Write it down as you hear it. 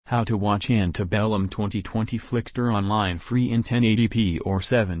How to watch Antebellum 2020 Flixtor online free in 1080p or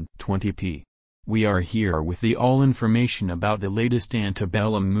 720p. We are here with the all information about the latest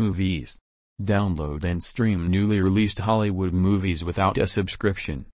Antebellum movies. Download and stream newly released Hollywood movies without a subscription.